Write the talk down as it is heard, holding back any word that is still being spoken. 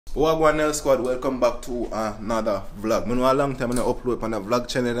Wagwan Nel Squad, welcome back to another vlog. I know a long time I upload on a vlog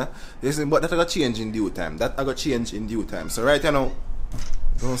channel, listen, but that I got change in due time. So right now,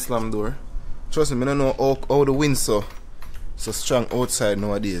 don't slam door. Trust me, I don't know how the wind so strong outside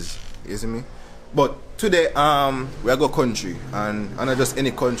nowadays. You see me? But today we are go country, and not just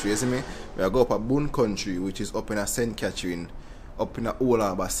any country, you see me? We are go up a Boone country, which is up in a St. Catherine, up in the Old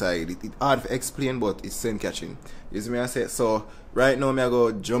Harbour side. It's hard to explain, but it's St. Catherine. You see me? I say so. Right now, I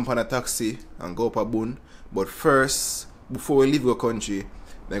go jump on a taxi and go up a Boone. But first, before we leave the country,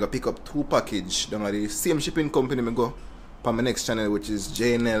 I go pick up 2 packages down at the same shipping company. I go on my next channel, which is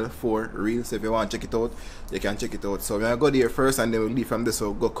JNL4 Real. So if you want to check it out, you can check it out. So I go there first, and then we'll leave from there.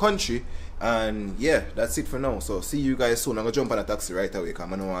 So go country, and yeah, that's it for now. So see you guys soon. I'm gonna jump on a taxi right away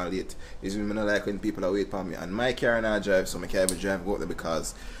because I don't want to late. It's me, I don't like when people are wait for me. And my car and I drive, so I can't even drive go out there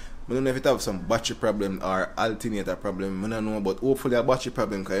because I don't know if it have some battery problem or alternator problem. I don't know, but hopefully a battery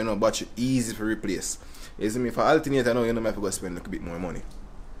problem because you know battery easy to replace. You see me, for alternator now, you know I have to go spend a little bit more money.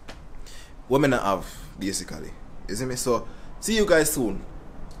 What I not have basically. You see me? So see you guys soon.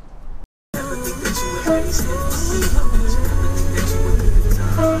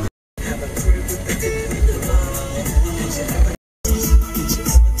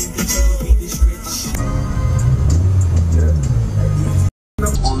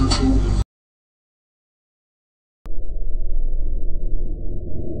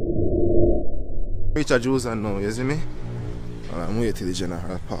 Reach a Juicer now, you see me? I'm waiting till the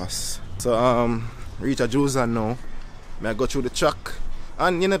general pass. So reach a Juicer now. I go through the track,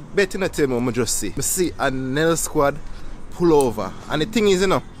 and you know, better not tell me what I just see. I see a Nel Squad pull over, and the thing is, you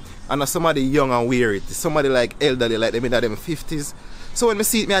know, I know somebody young and weary. Somebody like elderly, like them in them 50s. So when I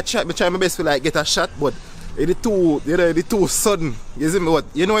see it, I try my best to like get a shot, but it's too sudden. You see me? What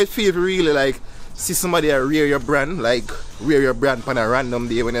you know, it feels really like see somebody rear your brand, like rear your brand on a random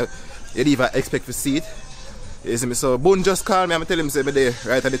day when you didn't even expect to see it. You see me? So Boone just called me. I'm telling him say me there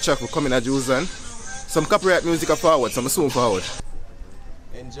right at the track. We're coming at Juice and some copyright music are forward, so I'm soon forward.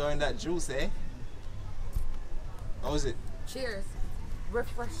 Enjoying that juice, eh? How is it? Cheers.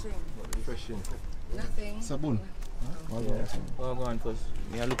 Refreshing. Refreshing. Nothing. Sabun. I'll go on cause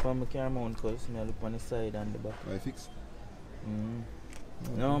I look on my camera mount cause I look on the side and the back. Why fix?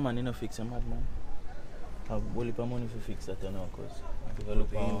 No man, you no fix a mad man. I have only money to fix that now cause if I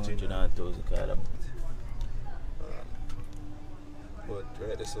look on 100,000 card. But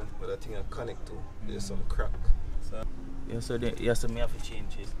right there's some other thing I connect to. There's some crack. So yeah, so me have to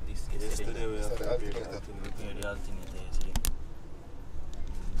change this yesterday we have to repair the alternator yesterday.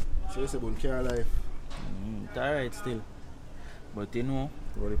 So you say about car life? It's alright still. But you know,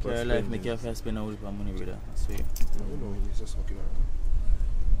 car life make you have to spend a whole lot of money with that. I swear. No, you know, he's just fucking around.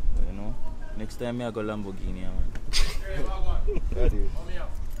 You know? Next time I go Lamborghini, man.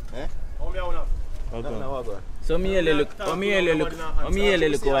 Eh? Okay. So me look while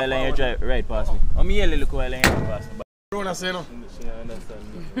you drive right past me. Me look while you drive past me. You understand?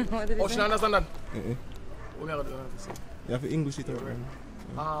 What did he say? She understand that? You have to English it out.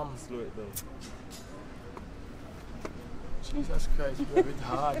 Slow it down. Jesus Christ, bro, it's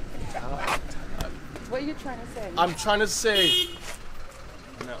hard. What are you trying to say? I'm trying to say,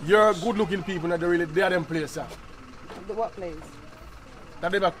 you're good looking people, that they are them place, yeah. What place?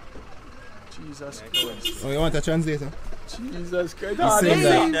 That they back. Jesus Christ. Oh, you want a translator? Jesus Christ.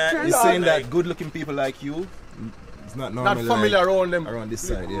 He's saying that good looking people like you, it's not normally not familiar around them. Around this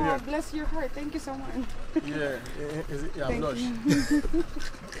side, yeah. Oh, bless your heart. Thank you so much. Yeah, is it? Yeah, Thank blush. you.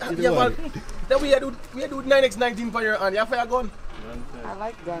 Yeah, but then we do 9x19 for your hand. You have a gun? I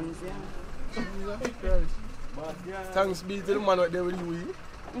like guns, yeah. Jesus Christ. Thanks be to the man out there with you.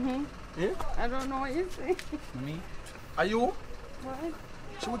 Yeah? I don't know what you're saying. Me? Are you? What?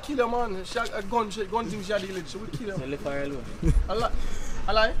 She would kill a man. She had a gun thing she had dealing. She would kill him. So leave her alone. I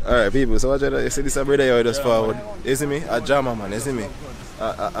lie. Alright people, so what you see this brother here just forward. You see me? A drama man, you see me?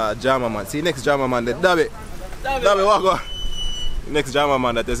 A drama man. See next drama man, the Dabby, walk on. Next drama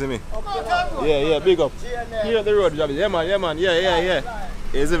man that you see me? Yeah, big up. Here at the road, Dabby. Yeah man, yeah.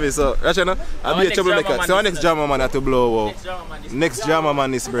 You see me? So, Rachana, I'll be a troublemaker. So our next drama man had to blow out. Next drama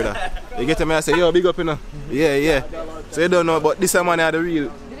man is brother. You get to me, I say, yo, big up, you know? Yeah. So you don't know, but this man are the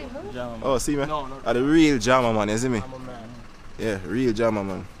real. Oh, see me? Are the real drama man, you see me? Yeah, real drama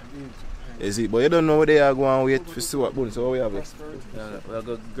man. You see, but you don't know where they are going to wait for see what Boone. So what we have it? We'll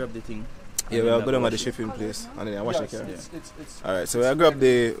go grab the thing. Yeah, we'll go down at the shipping place and then I wash the car. Alright, so we'll grab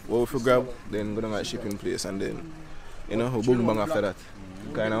what we grab, then go down at the shipping place and then, you know, we'll boom bang after that.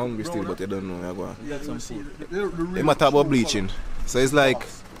 Kind of hungry still, but you don't know where you're going. Get some food. It matter about bleaching. So it's like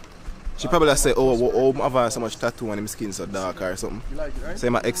She probably say, oh, I have so much tattoo and him skin so dark or something. You like it, right? So I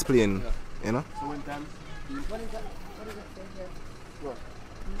might explain, you know? So when time? What is that? What does it say here? What?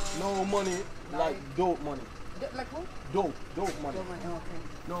 No money like dope money. Like what? Dope money. Oh, my, okay.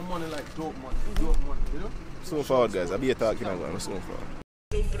 No money like dope money. Dope money, you know? Soon forward, guys. I'll be talking about it soon forward.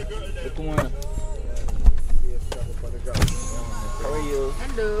 Come on. How are you?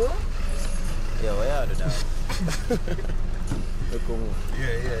 Hello. Yeah, where are you now? Come on.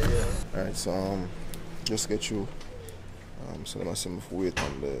 Yeah. Alright, so just get through. So let me see if we wait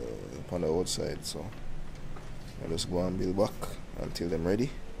on the outside. So I'll just go and build back until them ready.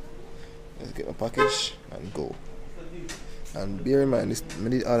 Let's get my package and go. And bear in mind, I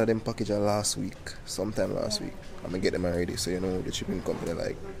did order them package last week, sometime last week. I'm gonna get them already, so you know the shipping company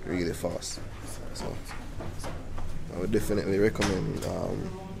like really fast. So I would definitely recommend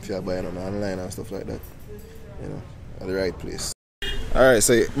if you're buying on online and stuff like that, you know, at the right place. Alright,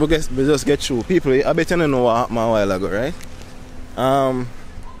 so we just get through. People, I bet you don't know what happened a while ago, right?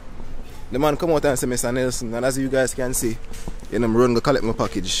 The man come out and say Mr. Nelson, and as you guys can see, you know, I'm run to collect my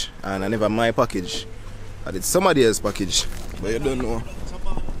package, and I never my package. I did somebody else's package, but you don't know.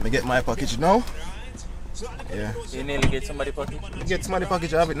 I get my package now. Yeah. You nearly get somebody package? I get somebody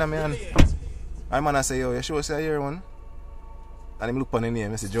package, I have it in my hand. And man I say, yo, you sure say I hear one? And him look on the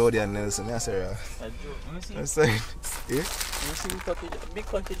name, I say Jody and Nelson. I say, I say, yeah? You see package, big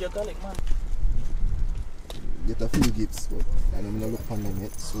package you collect, man. Get a few gifts, but I'm not look on them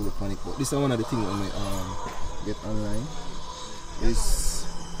yet, so look on it. But this is one of the things when I get online.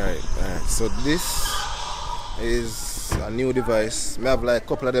 Alright, so this is a new device. I have like a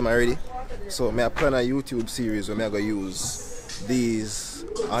couple of them already. So I plan a YouTube series where I'm going to use these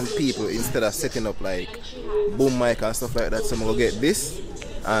on people instead of setting up like boom mic and stuff like that. So I'm going to get this,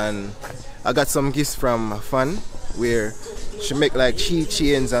 and I got some gifts from a fan where she make like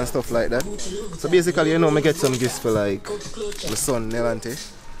chains and stuff like that. So basically, you know, I get some gifts for like my son Nelante,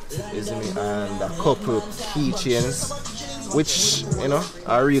 and a couple keychains, which, you know,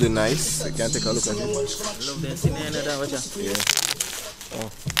 are really nice. You can take a look at it. Love them seeing another watch. Yeah. Oh.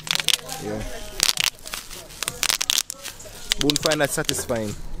 Yeah. Won't find that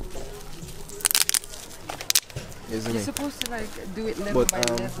satisfying. Isn't You're it? supposed to like do it level But by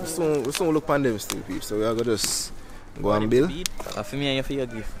level. we soon look on them still, people. So we are gonna just go and build. For me and you for your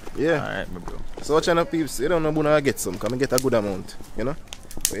gift. Yeah. Alright, my bro. So what kind of peeps? You don't know when I get some. Come and get a good amount, you know.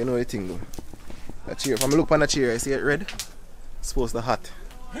 But you know the thing though. A chair. If I look on the chair, I see it red. It's supposed to hot.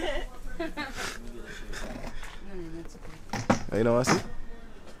 You know what I see?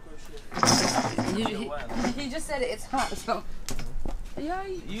 He just said it's hot, so. Yeah,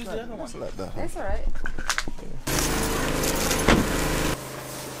 Use the other one. It's like that. that's alright.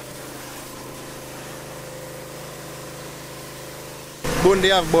 Bun, they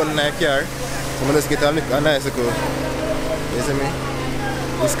have bun in the car. So I'm just get a nice little. You see me?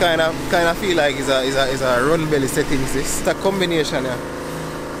 It's kind of feel like it's a run belly settings. It's a combination, yeah.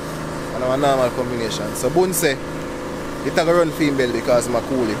 And a normal combination. So Bun say it's not gonna run female belly because I'm a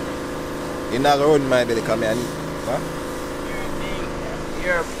coolie. It's not gonna run my belly because I'm huh?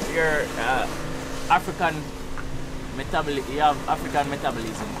 Your African metabolism. You have African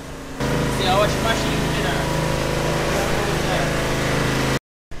metabolism. See, I wash machine dinner.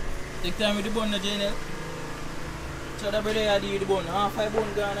 Take time with the bun, Janelle. So the brother had you the bun. Half a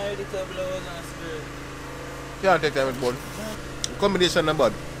bun gone already to blows and spirit. Can't take time with bun. Combination of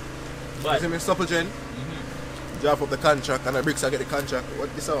bud. You see me supple gen? Drop up the contract and the bricks I get the contract.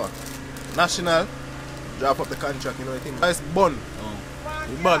 What this hour? National, drop up the contract, you know what I think. Nice bun.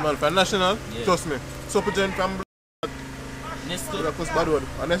 It's bad man for national, yeah. Trust me. Supple gen from Nestle. Black bad word.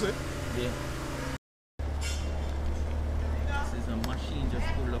 Honestly? Yeah. This is a machine just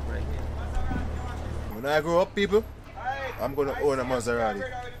pulled up right here. When I grow up, people, I'm gonna own a Maserati.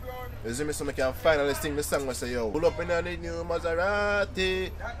 You see me, so I can finally sing the song and say, yo, pull up in the new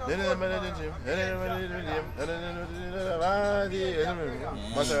Maserati.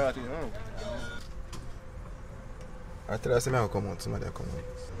 Maserati. I tell you, I come out. Somebody come out.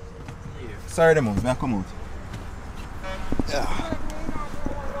 Sorry, the man, I come out. Yeah.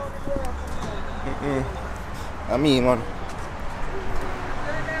 I mean, man.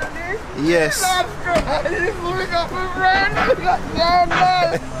 Yes. I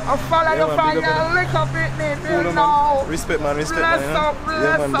follow you from your lick up it, nigga. No. Respect, man. Respect, Bless man. up,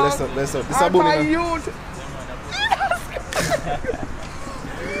 Yeah, man. bless Bless up. Bless up. This I is a bunny, buy man. youth.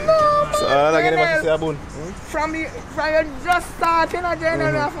 So, I get him to say a bun. From you just starting a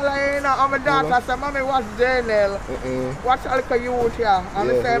Janelle, I feel like, you know, I'm a daughter, so mommy watch Janelle. Watch a little youth here. I'm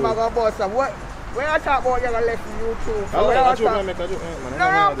Yeah, saying I'm going to bust up. What? When I talk about you're gonna left YouTube. So I I joke, talk. make a joke, man. No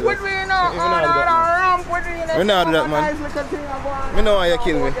ramp with me, no. Oh, no, ramp with me. We not do that, man. Me know why you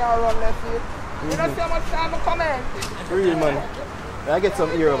kill me. You don't see how much time I come in. Real, man. I get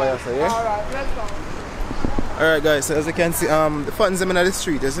some ear over here, so yeah? Alright, let's go. Alright, guys, so as you can see, the fans them in the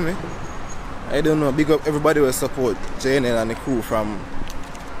street, you see me? I don't know, big up everybody will support JNL and the crew from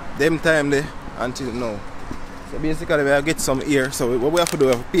them time there until now. So basically, we get some ear. So what we have to do,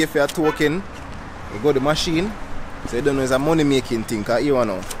 we have to pay for a token. We go to the machine. So you don't know, it's a money making thing. Cause you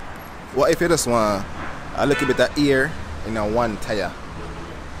know, what if you just want a little bit of ear in a one tire?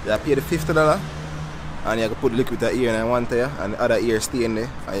 You pay the $50 and you can put a little bit of ear in a one tire and the other ear stay in there.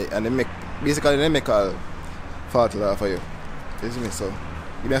 And they make, basically they make a $40 for you. You see me? So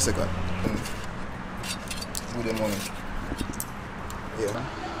give me a second. With the money. Yeah.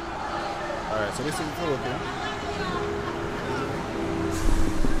 Alright, so this is the token.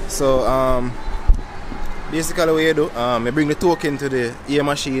 So basically what you do, you bring the token to the ear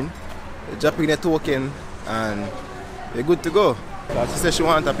machine, you drop in the token and you're good to go. She said she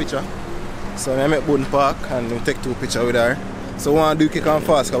wants a picture. So I make Bun Park and we take 2 pictures with her. So we want to do quick and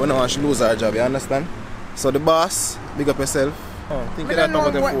fast because we don't want she lose her job, you understand? So the boss, big up yourself. Think of that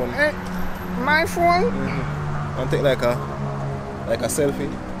about the phone. My phone? And take like a selfie.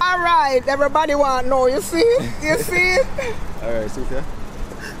 Alright, everybody want to know, you see? You see? Alright, see ya.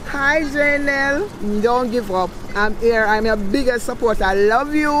 Hi JNL, don't give up. I'm here, I'm your biggest supporter. I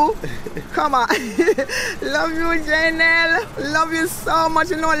love you. Come on. Love you JNL. Love you so much.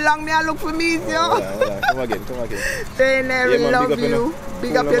 You know how long me I look for me, yo. Come again. JNL, we love you.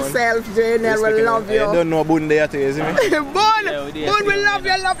 Big up yourself, JNL, we love you. I don't know Bun there too, you see me? Bun, we love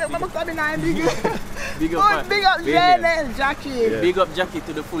you, Mama coming in big. Big up JNL, Jackie. Yeah. Big up Jackie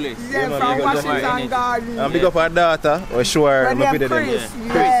to the fullest. Yeah, from Washington Garden. And big up our daughter, or sure, I'm happy to them.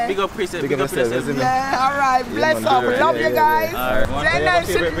 Yeah. Big up Chris, big up yourself. Yeah, alright, bless up, we love you guys. JNL,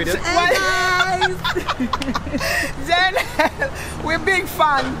 JNL, we're big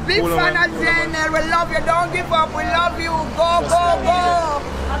fan, big fan of JNL, we love you, don't give up, we love you, go, go, go.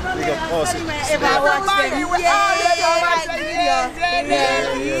 Big up us. Everybody, we all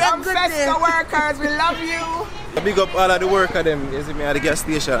JNL, Fresco workers, we love you. Big up all of the workers them, you see me, at the gas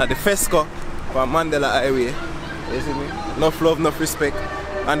station, at the Fesco, from Mandela Highway, you see me, enough love, enough respect.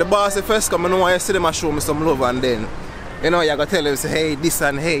 And the boss of Fesco, I know why you see them and show me some love and then, you know, you gotta tell them, say, hey, this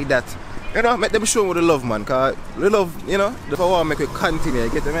and hey, that. You know, make them show me the love, man, because the love, you know, the power make it continue, you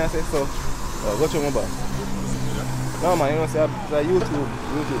get me, I say, so, go show me back. No, man, you know, say, YouTube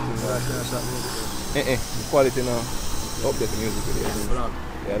thing. The quality now, update the music video.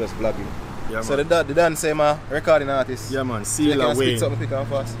 Yeah, just vlogging. Yeah, so the dance say, recording artist. Yeah, man, Sealer Wayne.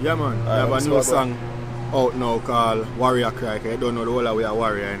 Yeah, man, we have a new song out now called Warrior Cry. You don't know the whole way a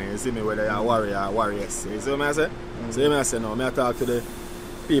warrior, you see me whether you're a warrior or warriors. You see what I say? So you say now, I talk to the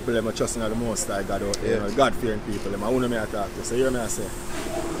people that trust in the most high God out there, you know, God-fearing people, I want to talk to. So hear me I say,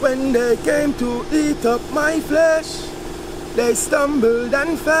 when they came to eat up my flesh, they stumbled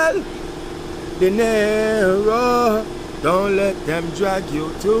and fell. The narrow, don't let them drag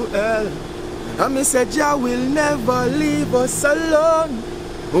you to hell. And me said, Jah will never leave us alone.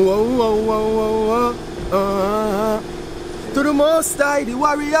 Whoa, whoa, whoa, whoa, whoa. To the most high, the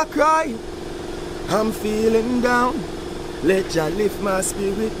warrior cry. I'm feeling down. Let Jah lift my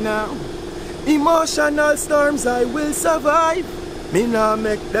spirit now. Emotional storms I will survive. Me nah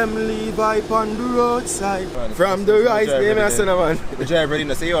make them leave I on the roadside. Man, from the right, me I say no man. The driver ready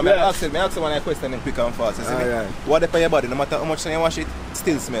to say, yo, me ask one question and quick and fast. You see me? What if your body, no matter how much you wash it,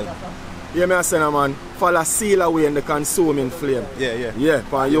 still smell? Yeah, me I say no man. Follow Seal Away in the consuming flame. Yeah. Yeah,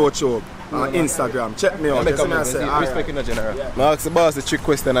 on YouTube, on Instagram. Check me out. Yeah, I say, respect in the general. I ask the boss the trick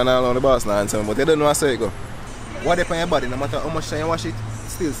question and all on the boss now answer, but they don't know how to go. What if your body, no matter how much you wash it,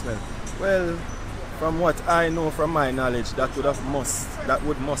 still smell? Well, from what I know from my knowledge, that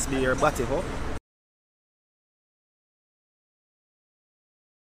must be your body, huh?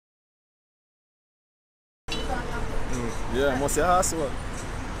 Yeah, must your ass hole.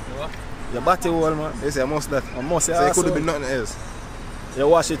 Your body hole, man. They say I must that. I must your so ass it could have been nothing else. You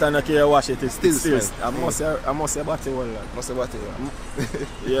wash it and okay, you wash it, it's still smell. I must your body hole, lad. Must your body hole.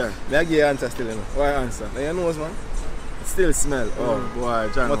 Yeah. May I give you an answer still, you know? Why answer? Now you know, man. It still smell. Oh boy,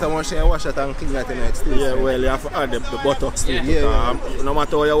 John. But I want you to wash it and clean it, you know, it still smell. Well, you have to add the buttocks to it. No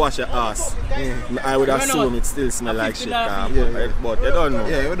matter how you wash your ass, I would assume it still smell like shit. But you don't know.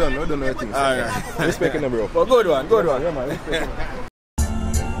 Yeah, you don't know anything. Alright. Respect in the bro. But good one. Yeah, man. Respect.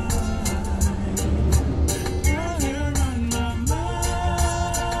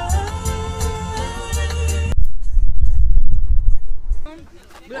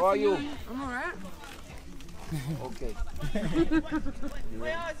 How are you? right? Okay.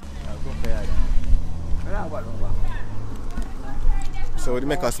 So we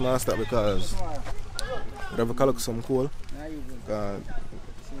make a small stop because we have to collect some coal.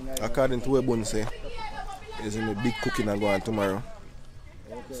 According to what Bun say, there's a big cooking going on tomorrow.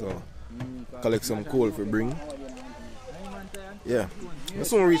 So collect some coal for bring. Yeah, we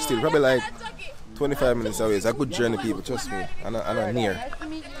soon reach still, probably like 25 minutes away. It's a good journey, people, trust me. And I'm near,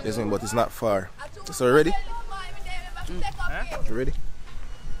 but it's not far. So you ready? You ready?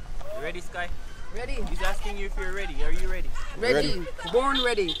 You ready, Sky? Ready. He's asking you if you're ready. Are you ready? Ready. Born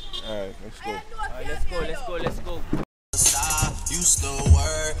ready. Alright, let's go. Alright, let's go. Used to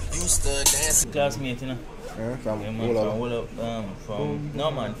work, used to dance. Classmate, you know? From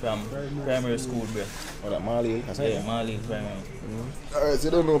primary school, bro. Oh, that Mali? Yeah, Mali primary. Alright, so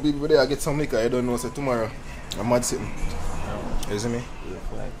you don't know people there, I get some liquor, I don't know, so tomorrow I'm mad sitting. You see me?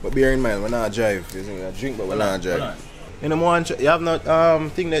 But bear in mind, we're not drive. You see me? I drink, but we're not drive. You know, more you have no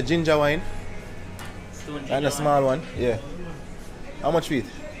thing that ginger wine? And a small one? Yeah. How much feet?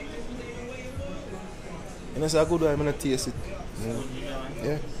 You know, it's a good one, I'm gonna taste it.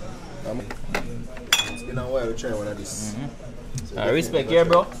 Yeah. It's been a while to try one of this. So respect here,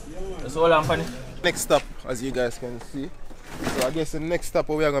 bro. That's all I'm funny. Next stop, as you guys can see. So I guess the next stop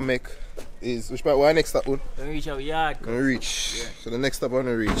we are gonna make is which part? Where next stop? When we reach our yard. Gonna reach. Yeah. So the next stop we're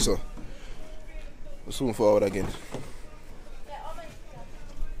gonna reach. So we'll soon forward again.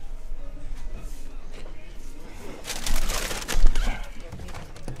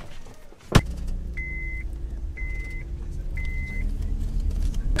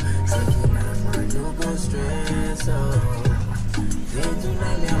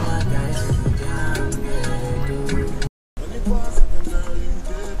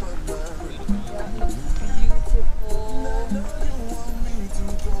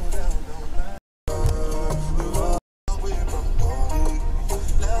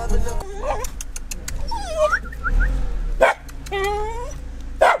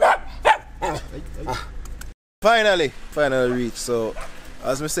 Finally reached. So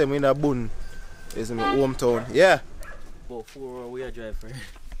as I said, I'm in a Bun. It's in my hometown. Yeah. About 4 hours we are driving for.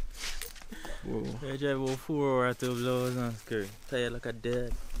 We are driving about 4 hours to blows and scary. Tired like a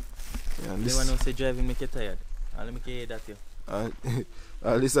dead. Yeah, and this one say driving make you tired. I'll make you hear that you.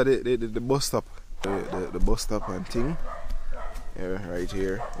 This is the bus stop. The bus stop and thing. Yeah, right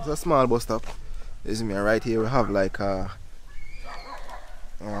here. It's a small bus stop. You see me, right here we have like a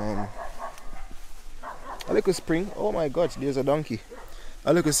little spring. Oh my gosh, there's a donkey.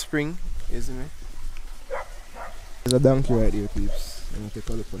 A little spring, you see me? There's a donkey right here, peeps. I'm gonna take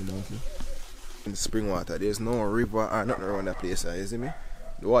a look on the donkey. In the spring water, there's no river or nothing around that place, you see me?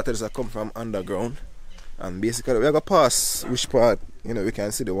 The water does come from underground. And basically we are gonna pass which part, you know, we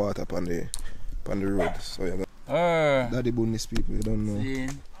can see the water upon the road. So you're gonna Daddy Bunnis people, you don't know. See.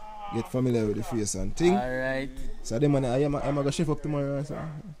 Get familiar with the face and thing. Alright. So them man I'm gonna shift up tomorrow. So.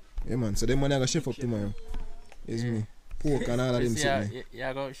 Yeah man, so them man are gonna shift up tomorrow. Is me. Pork and all of them sitting there.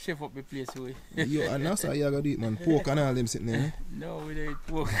 You gonna shift up the place with. Yo, and that's how you gonna do it, man. Pork and all of them sitting there. No, we don't eat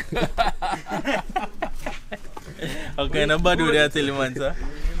pork. How kind of bad do they tell you, man, sir?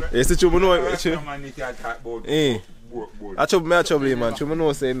 Yes, the trouble know it. I trouble man. Trouble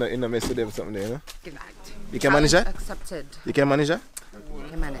know say in the mess with them something there, you know? You can manage that? Accepted. You can manage that? You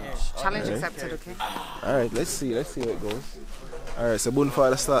can manage. Challenge accepted, okay? Alright, let's see how it goes. Alright, so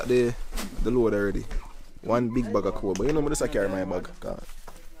Bonfather start the load already. One big bag of coal, but you know me just carry my bag.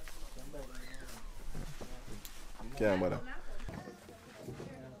 Can't bother.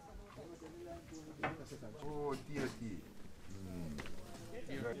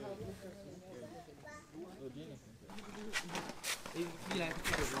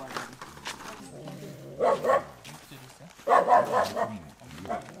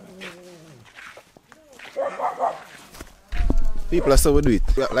 People are so we do it.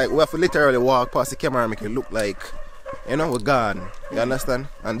 Like we have to literally walk past the camera and make it look like, you know, we're gone. You understand?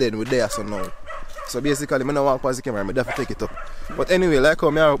 And then we're there so now. So basically, I don't walk past the camera, I have to take it up. But anyway, like how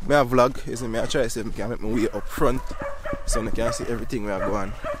I vlog, is I try to say I can make my way up front so I can see everything we are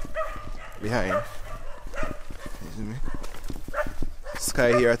going behind. You see me?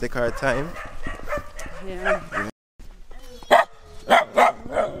 Sky here, I take our time. Yeah.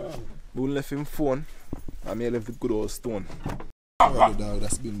 Boone left him phone, and me left the good old stone. The dog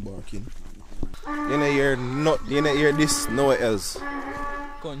that's been barking. You don't hear this nowhere else.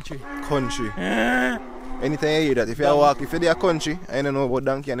 Country. Anytime you hear that, if you're there country, I don't know about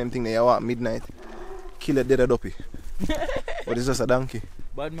donkey and them thing, you walk midnight, kill a dead doppy. But it's just a donkey.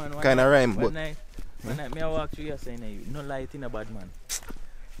 Bad man. Kind of rhyme, one but. night, me I walk through here saying, no light in a bad man.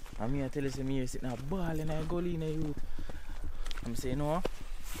 And me I tell you, say me sitting a ball and I go in a youth. I'm saying, no,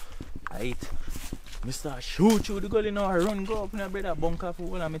 I eat. I start shoot through the gully now, I run, go up and I brother bunk off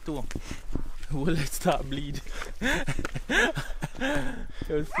all of me too. Well, let's start bleed.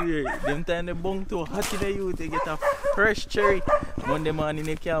 You see, them time the bunk too hot in the youth, they get a fresh cherry. Monday morning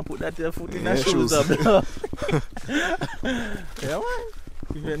they can't put that foot in the shoes up. Yeah man,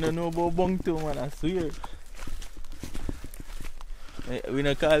 if you don't know about bunk too man, I swear. We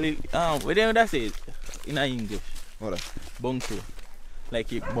don't call it, what do you say in English? What? Bunk too.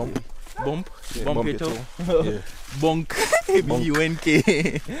 Like it bump. Bump your toe. Yeah. Bunk.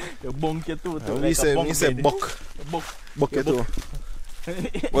 B-U-N-K. You bunk your toe. We say buck. Buck your toe.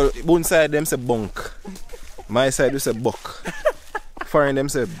 Well, one side them say bunk. My side we say buck. Foreign them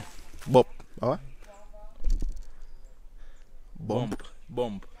say bop. Huh? Bump.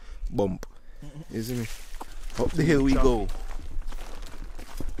 Bump. You see me? Up the hill we go.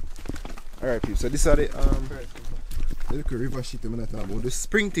 Alright people, so this are the little river shit I'm not talking about. The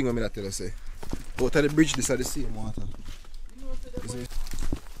spring thing I'm not tell you say. Out of the bridge this are the same water. You see?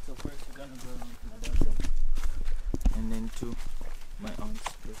 So first we're gonna go around to my dad's house. And then to my aunt's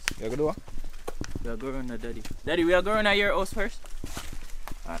place. You gonna do what? We are going to daddy. Daddy, we are going to your house first.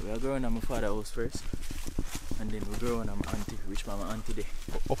 Alright, we are going to my father's house first. And then we're going to my auntie, which my auntie there.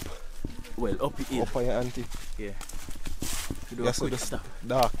 Up. Well, up the hill. Up on your auntie. Yeah. We do a quick the stop.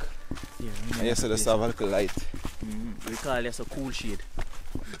 dark. Yeah, And you see the stuff a little light. We call it a cool shade.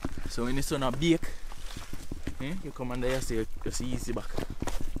 So when the sun a bake, you come under here, you see easy back.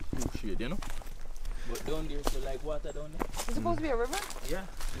 Cool shade, you know? But down there, so like water down there. It's supposed to be a river? Yeah,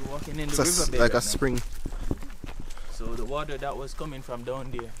 we're walking in the So river bed like right a spring. So the water that was coming from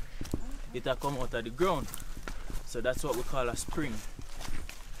down there, it had come out of the ground. So that's what we call a spring.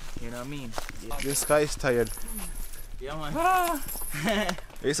 You know what I mean? Yeah. The sky is tired. Yeah man.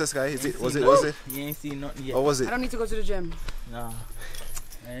 Is the sky? Is it? Was it? You ain't seen nothing yet. Or was it? I don't need to go to the gym. No.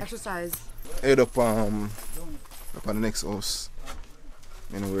 Exercise. Head up on the next house.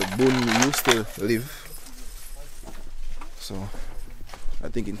 You know where Boone used to live. So I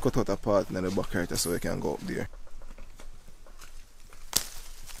think he cut out a part in the backyard so we can go up there.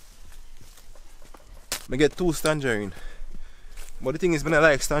 I get 2 tangerine. But the thing is, I don't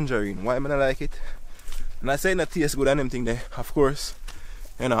like tangerine. Why I don't like it? And I say it tastes good and them thing there. Of course,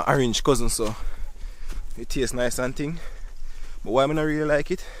 you know, orange cousin, so it tastes nice and thing. But why I don't really like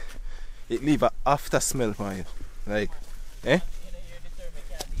it? It leave a after smell for you. Like, eh?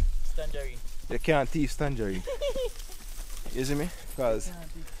 You can't thief tangerine. You see me? Because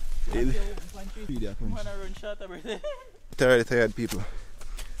tired people.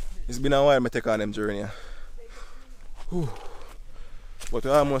 It's been a while I take on them journey. Whew. But we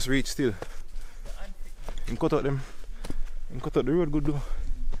almost reached still. And cut out the road good though.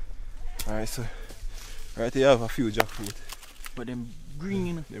 Alright, so right here I have a few jackfruit. But them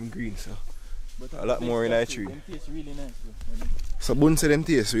green. Them green, so but a lot more in that tree. Them taste really nice. So Bun say them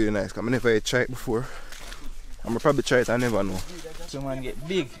taste really nice, because I never tried it before. I'm gonna probably try it, I never know. So man get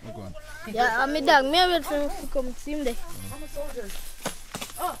big. Yeah, I'm a dog. Me wait for him to come see him there. I'm a soldier.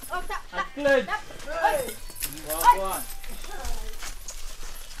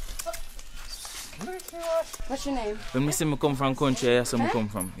 What's your name? When me see me come from country, that's where me come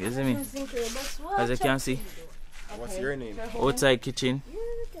from. You see me? As you can see. What's your name? Outside kitchen.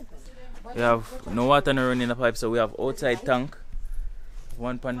 We have no water no running in the pipe, so we have outside tank.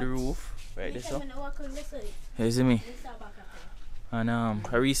 One on the roof. Right there, so. You see me? And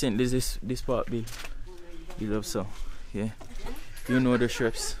I recently this part built up, so yeah. You know the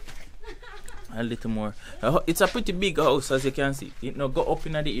strips. A little more. It's a pretty big house, as you can see. It not go up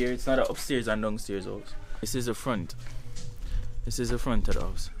in the air. It's not an upstairs and downstairs house. This is the front. This is the front of the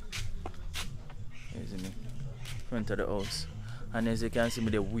house. You see me? Front of the house. And as you can see, me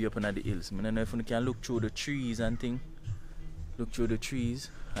they're way up on the hills. I don't know if you can look through the trees and thing. Look through the trees,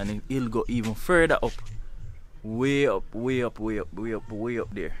 and then it'll go even further up. Way up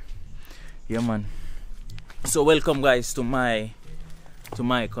there. Yeah, man. So welcome, guys, to my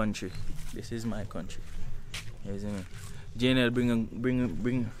country. This is my country. You see me? JNL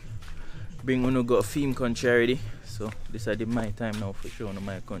bring when we got a theme country already. So this is my time now for showing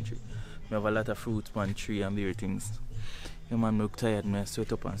my country. We have a lot of fruits on tree and beer things. Yeah, man, look tired, I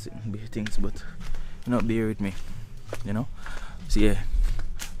sweat up and sit and beer things, but you not bear with me, you know. So yeah,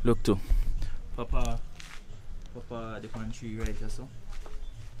 look too. Papa the pan tree right there, so.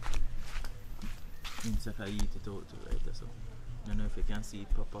 Insect I eat it out right there, so. I don't know if you can see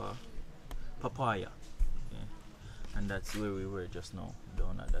papaya. Yeah. And that's where we were just now,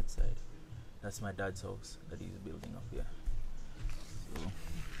 down at that side. That's my dad's house that he's building up here. So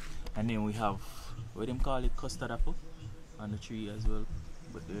And then we have, what them call it, custard apple on the tree as well.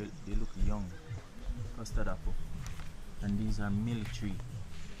 But they look young. Custard apple. And these are milk tree.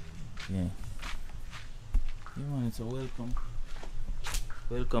 Yeah. You want so welcome.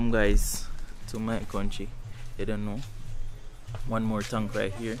 Welcome guys to my country. You don't know. One more tank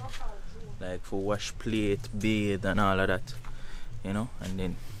right here. Like for wash plate, bathe and all of that. You know, and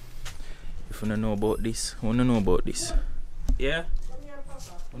then if you don't know about this, you wanna know about this. Yeah? You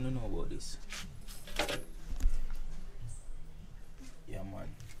wanna know about this. Yeah man.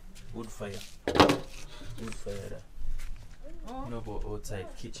 Wood fire. Wood fire there. You know about outside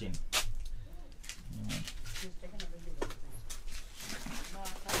kitchen.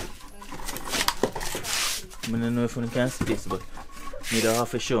 I don't know if you can see this, but I need to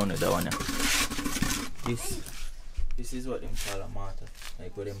have to show you that one. This is what them call a mortar.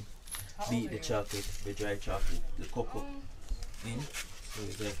 Like where them beat the chocolate, the dry chocolate, the cocoa in. So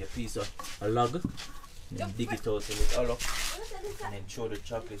it's like a piece of a log. Then dig it out so it's all up. And then throw the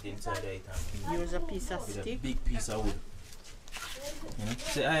chocolate inside it and use a piece of with stick. a big piece of wood. You know?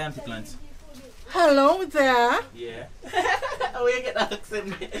 Say hi, Auntie Plants. Hello there. Yeah. Oh, you get that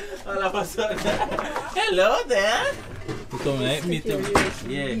accent all of a sudden. Hello there. You come like meet him.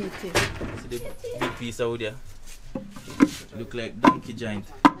 Yeah. See the big piece of wood there. Look like donkey giant.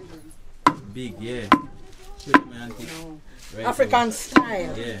 Big, yeah. Show it, my auntie. Right African over.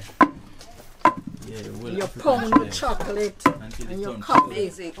 style. Yeah. Yeah, well, your African pound style. with chocolate Until and it your turn coffee. powder.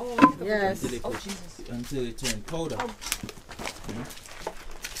 Amazing. Oh, yes. Until it turn powder.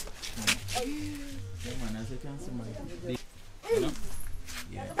 Yeah, man, as you can see, my big, you know?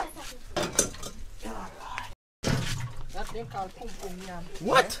 Yeah. That they call pum pum yam.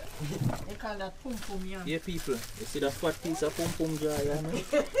 What? They call that pum pum yam. Yeah, people. You see that fat piece of pum pum jar, yeah, man?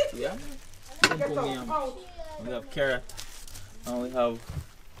 Yeah? Pum pum yam. We have carrot. And we have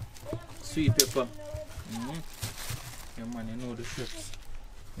sweet pepper. Yeah, man, you know the chips.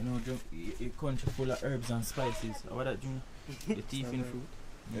 You know, a country full of herbs and spices. What that, Junior? The teeth in fruit.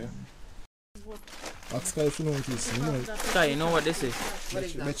 Yeah. Ask Sky if you know what it is. You know it. Sky, you know what this is?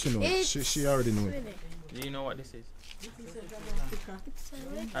 Let you know. She already know it. Do you know what this is?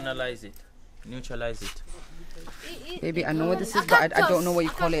 Analyze it. Neutralize it. Baby, I know what this is, but I don't know what you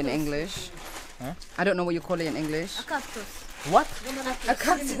call it in English. Huh? I don't know what you call it in English. A cactus. What? A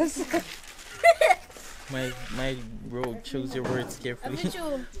cactus. My bro, choose your words carefully.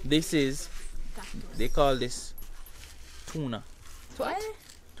 Abichu. This is, they call this tuna. What?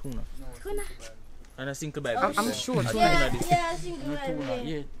 Tuna. Tuna. And I think about I'm sure tuna. Yeah, I think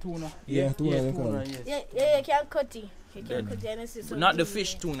Yeah, tuna. Yeah, tuna, they call it. Yeah, you can cut it. You can cut it and see something. Not the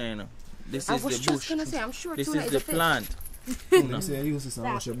fish tuna, you know. This I is was the just bush. gonna say, I'm sure This tuna is is the a fish. plant. They Tuna. say use this and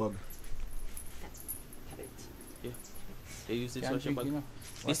wash your bug. Yeah. They use this wash your bag.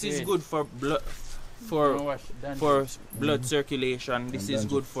 This is good for blood, for blood circulation. This is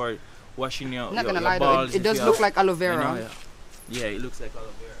good for washing your, I'm not gonna your lie though, balls. it if does you look have- like aloe you vera. know, yeah, it looks like aloe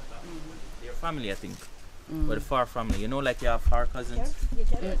vera. Your family, I think. But the far family. You know, like you have far cousins.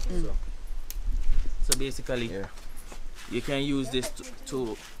 So basically, you can use this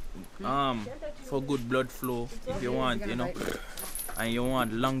to for good blood flow if you want, you know, and you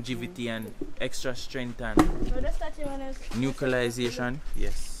want longevity and extra strength and nuclearization.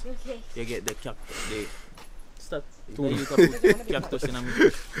 Yes, Okay. you get the cactus. Stop. You can put cactus in a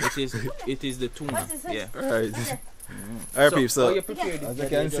meat. It is the tuna. Yeah. Alright. Alright, people, so you prepare this, as you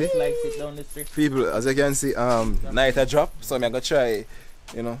can see, slice it down the street. people, as you can see, night a drop, so I'm gonna try,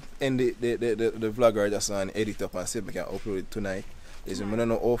 you know, end the vlog or just on edit up and see if I can upload it tonight. I don't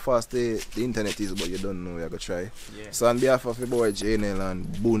know how fast the internet is, but you don't know, you're gonna try. Yeah. So on behalf of the boy JNL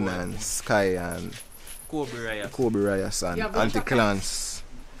and Boone and Sky and Kobe Reyes. Kobe Reyes and Auntie Clans,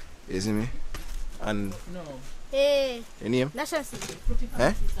 you see me? And No. Hey, your name? Nashan Sinclair.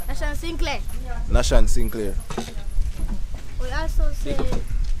 Eh? Nashan Sinclair. Nashan Sinclair. We also say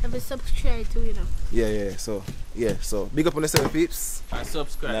have a subscribe to, you know. Yeah, so big up on yourself, peeps. And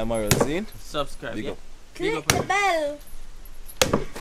subscribe. And I'm Mario Zine. Subscribe. Big Yeah. up. Click the bell.